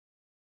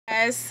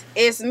Guys,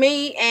 it's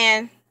me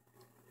and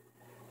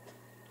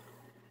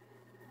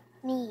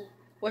Me,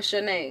 what's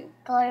your name?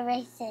 Corey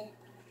Racing.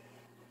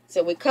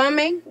 So we're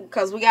coming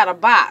because we got a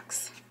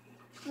box.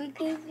 We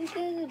got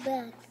a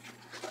box.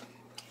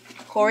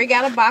 Corey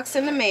got a box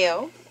in the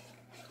mail.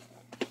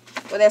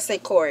 What that say,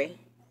 Corey?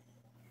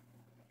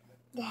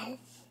 Yes.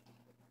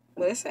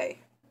 What it say?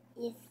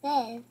 It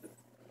says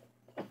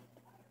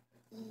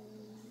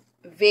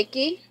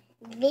Vicky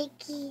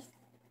Vicky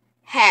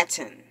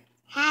Hatton.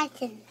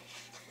 Hatton.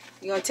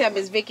 You gonna tell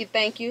Miss Vicky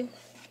thank you?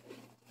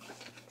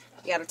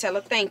 You gotta tell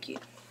her thank you.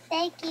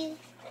 Thank you.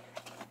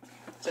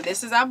 So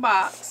this is our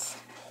box.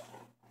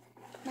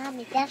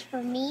 Mommy, that's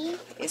for me.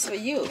 It's for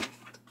you.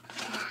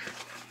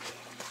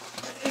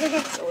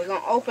 So we're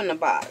gonna open the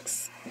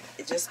box.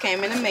 It just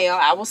came in the mail.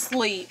 I was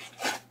asleep.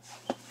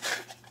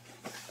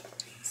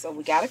 So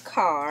we got a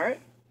card.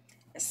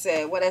 It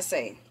said, what it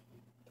say?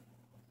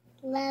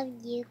 Love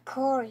you,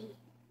 Corey.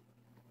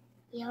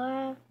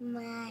 You're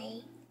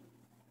my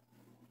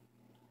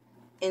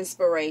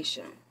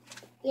Inspiration.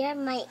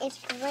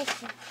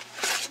 inspiration.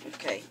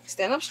 Okay,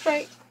 stand up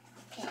straight.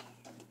 Okay.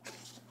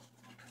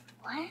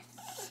 What?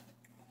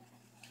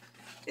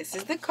 This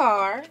is the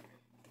card.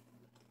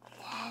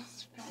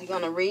 That's for You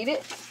gonna read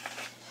it?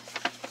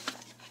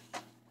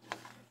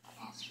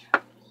 That's for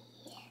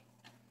me.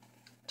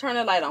 Turn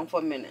the light on for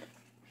a minute.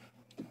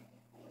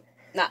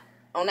 Not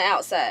on the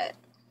outside.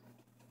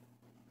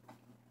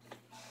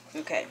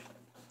 Okay.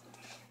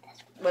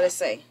 What it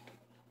say?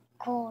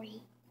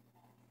 Corey.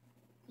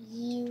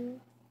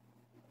 You.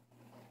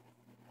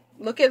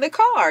 Look at the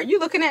card. You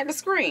looking at the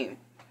screen.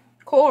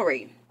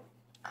 Corey.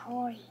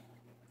 Corey.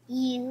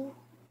 You.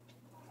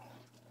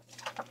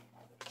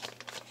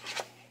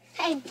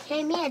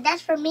 Hey, Mia,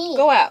 that's for me.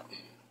 Go out.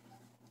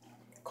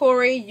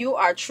 Corey, you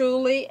are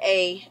truly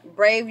a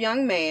brave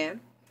young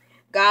man.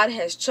 God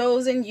has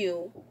chosen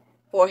you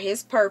for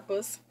his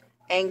purpose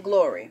and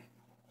glory.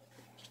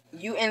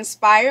 You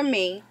inspire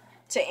me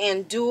to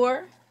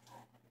endure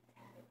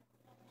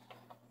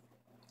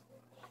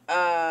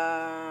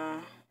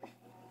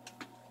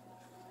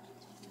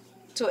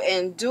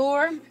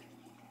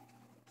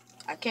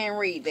I can't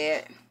read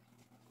that.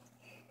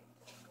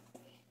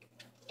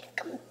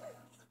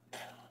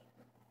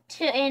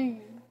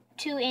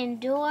 To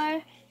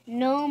endure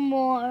no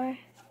more.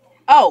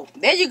 Oh,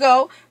 there you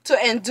go. To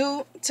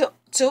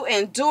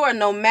endure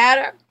no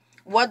matter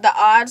what the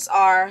odds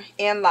are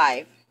in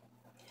life.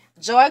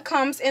 Joy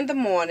comes in the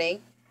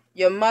morning.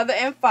 Your mother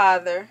and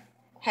father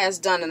has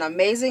done an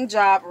amazing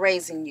job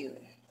raising you.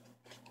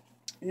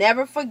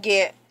 Never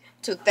forget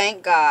to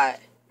thank God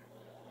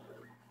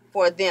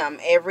for them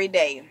every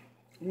day.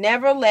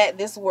 Never let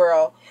this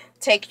world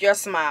take your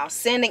smile.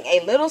 Sending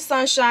a little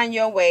sunshine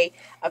your way.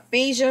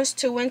 Ephesians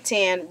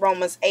 2:10,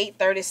 Romans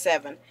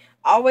 8:37.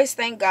 Always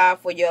thank God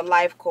for your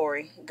life,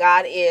 Corey.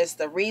 God is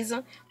the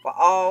reason for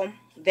all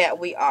that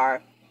we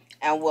are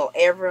and will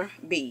ever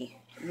be.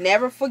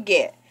 Never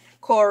forget,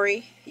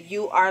 Corey,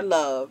 you are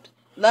loved.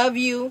 Love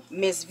you,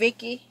 Miss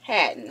Vicky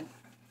Hatton.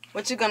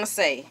 What you gonna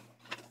say?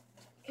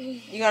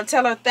 You gonna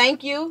tell her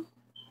thank you?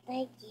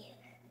 Thank you.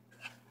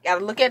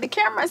 Gotta look at the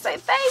camera and say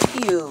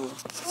thank you.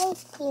 Thank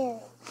you.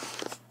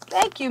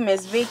 Thank you,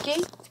 Miss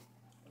Vicky.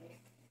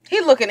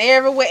 He looking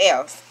everywhere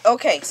else.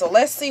 Okay, so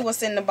let's see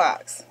what's in the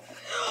box.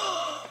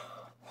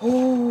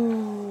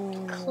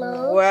 Ooh,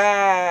 Clothes.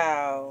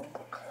 wow.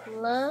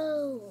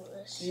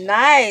 Clothes.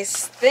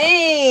 Nice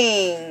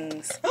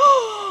things.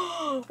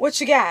 What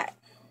you got?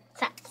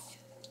 Socks.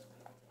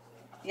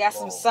 You got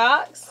some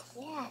socks?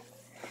 Yes.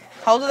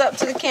 Hold it up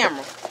to the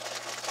camera.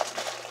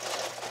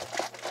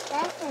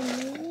 That's for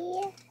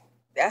me.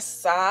 That's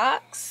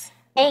socks.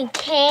 And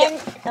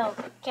oh,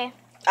 okay.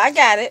 I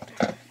got it.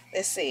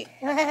 Let's see.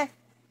 And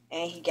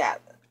he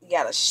got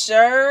a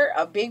shirt,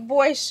 a big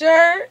boy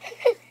shirt.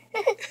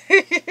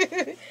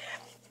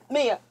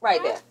 Mia,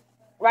 right there.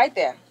 Right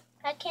there.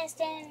 I can't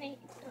stand it.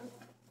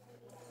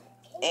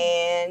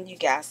 And you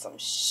got some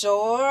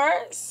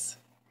shorts.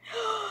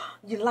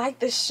 You like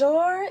the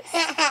shorts?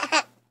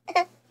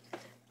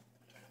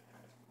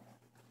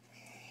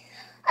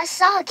 I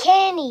saw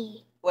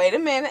candy. Wait a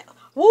minute.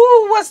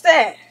 Woo, what's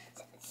that?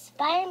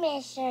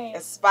 Spider-Man shirt.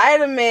 A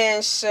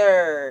Spider-Man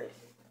shirt.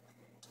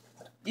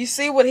 You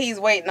see what he's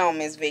waiting on,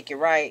 Miss Vicky,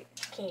 right?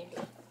 Candy.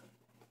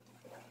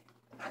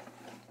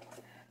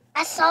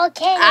 I saw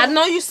candy. I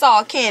know you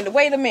saw candy.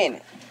 Wait a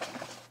minute.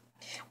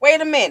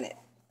 Wait a minute.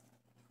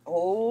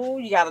 Oh,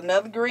 you got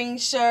another green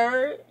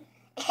shirt.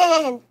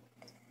 And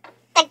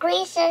the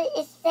green shirt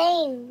is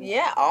same.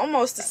 Yeah,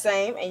 almost the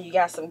same. And you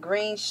got some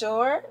green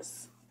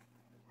shorts.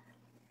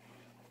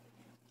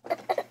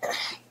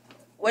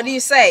 What do you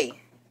say?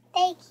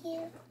 Thank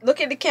you.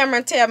 Look at the camera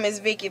and tell Miss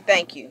Vicky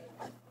thank you.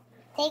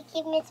 Thank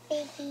you, Miss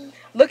Vicky.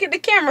 Look at the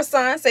camera,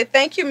 son. Say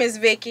thank you, Miss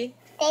Vicky.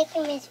 Thank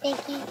you, Miss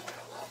Vicky.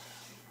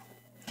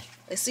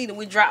 Let's see that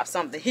we dropped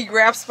something. He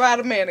grabbed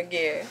Spider-Man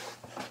again.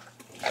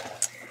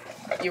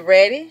 You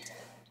ready?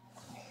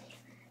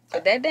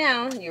 Put that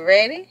down. You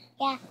ready?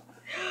 Yeah.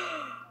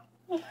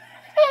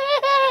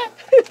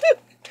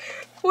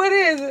 What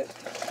is it?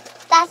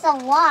 That's a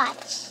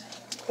watch.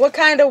 What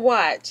kind of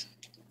watch?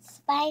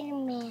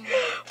 Spider-Man.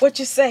 What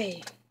you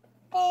say?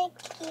 Thank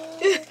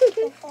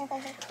you.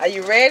 Are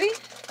you ready?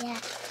 Yeah.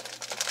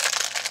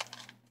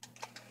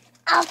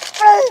 A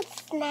fruit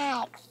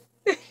snacks.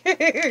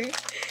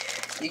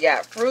 You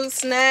got fruit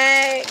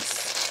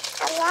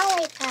snacks. A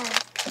lollipop.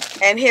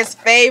 And his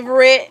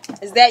favorite.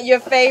 Is that your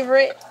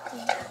favorite?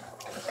 Yeah.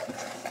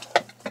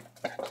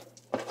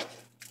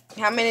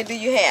 How many do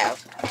you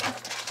have?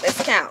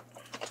 Let's count.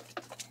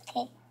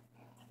 Okay.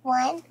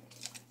 1,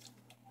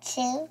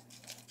 2,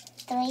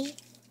 3,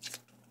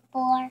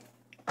 4,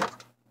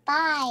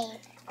 5.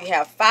 You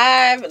have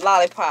 5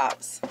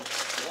 lollipops.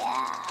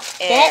 Yeah.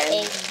 And That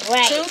is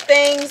right. 2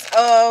 things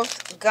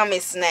of gummy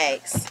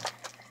snacks.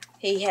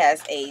 He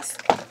has a,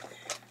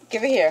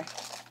 give it here,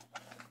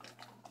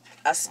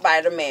 a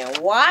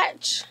Spider-Man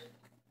watch.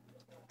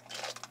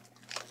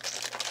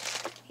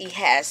 He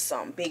has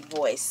some big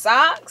boy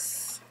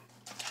socks.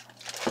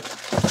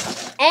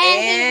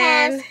 And he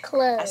has a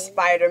clothes.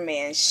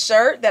 Spider-Man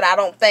shirt that I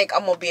don't think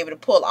I'm going to be able to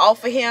pull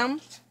off of him.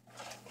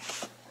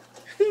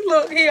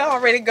 Look, he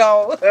already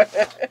gone.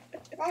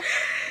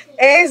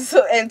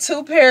 and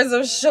 2 pairs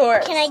of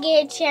shorts. Can I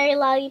get a cherry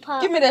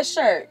lollipop? Give me that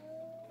shirt.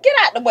 Get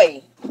out the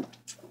way.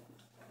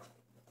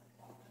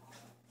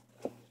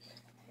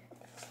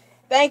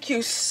 Thank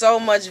you so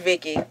much,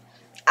 Vicky.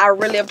 I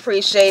really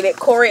appreciate it.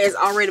 Corey is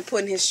already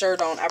putting his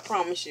shirt on. I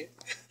promise you.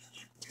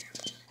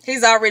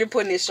 He's already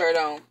putting his shirt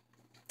on.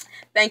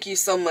 Thank you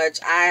so much.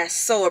 I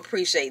so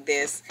appreciate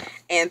this.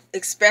 And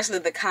especially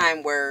the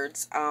kind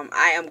words.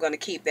 I am going to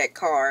keep that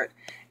card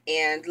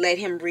and let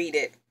him read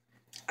it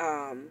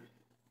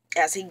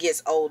as he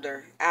gets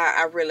older.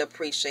 I really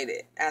appreciate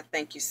it. I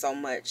thank you so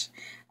much.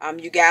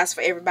 You guys,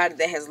 for everybody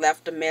that has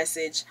left a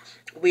message,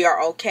 we are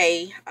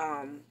okay.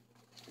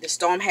 The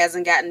storm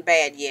hasn't gotten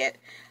bad yet,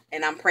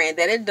 and I'm praying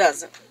that it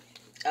doesn't.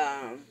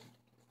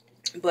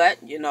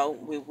 But, you know,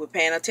 we're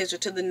paying attention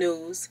to the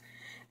news,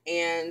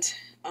 and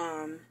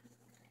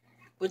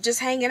we're just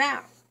hanging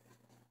out.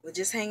 We're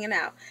just hanging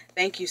out.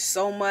 Thank you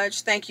so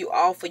much. Thank you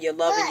all for your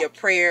love and your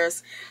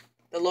prayers.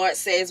 The Lord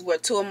says where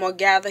 2 or more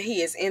gather,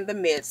 He is in the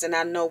midst. And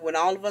I know when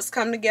all of us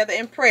come together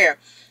in prayer,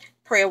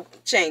 prayer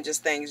changes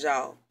things,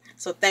 y'all.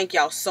 So thank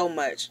y'all so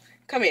much.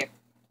 Come here.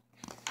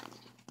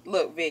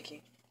 Look,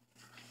 Vicky.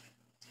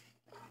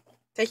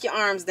 Take your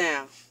arms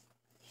down.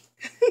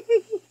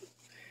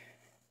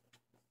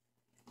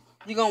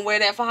 You gonna wear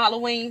that for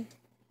Halloween?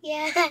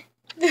 Yeah.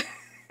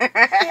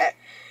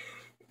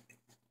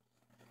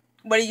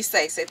 What do you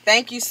say? Say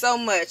thank you so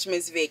much,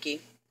 Miss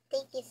Vicky.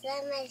 Thank you so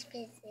much,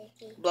 Miss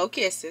Vicky. Blow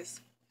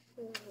kisses.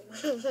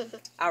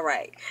 All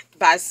right.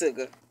 Bye,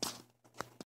 Sugar.